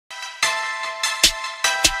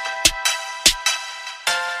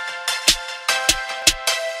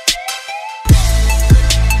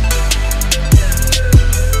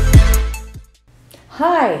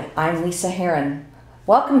Hi, I'm Lisa Herrin.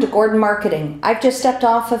 Welcome to Gordon Marketing. I've just stepped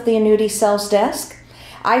off of the annuity sales desk.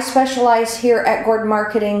 I specialize here at Gordon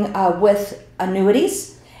Marketing with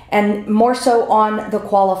annuities and more so on the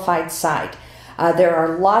qualified side. There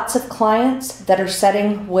are lots of clients that are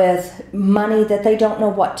sitting with money that they don't know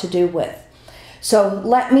what to do with. So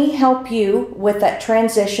let me help you with that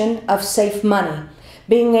transition of safe money,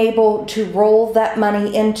 being able to roll that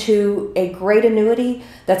money into a great annuity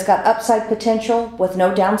that's got upside potential with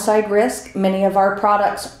no downside risk. Many of our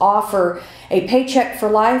products offer a paycheck for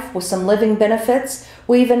life with some living benefits.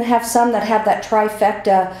 We even have some that have that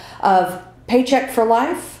trifecta of paycheck for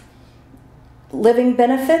life, living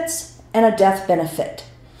benefits, and a death benefit.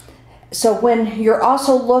 So when you're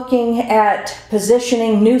also looking at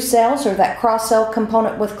positioning new sales or that cross-sell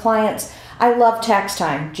component with clients, I love tax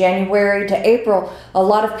time, January to April. A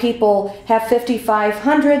lot of people have $5,500,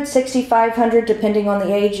 $6,500, depending on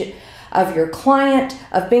the age of your client,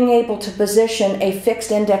 of being able to position a fixed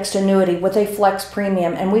indexed annuity with a flex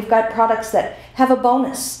premium. And we've got products that have a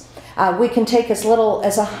bonus. We can take as little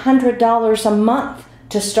as $100 a month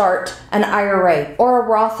to start an IRA or a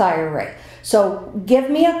Roth IRA. So give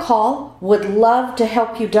me a call. Would love to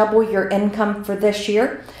help you double your income for this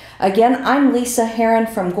year. Again, I'm Lisa Herrin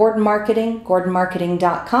from Gordon Marketing,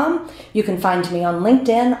 gordonmarketing.com. You can find me on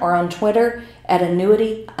LinkedIn or on Twitter at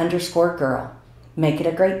annuity_girl. Make it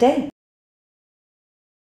a great day.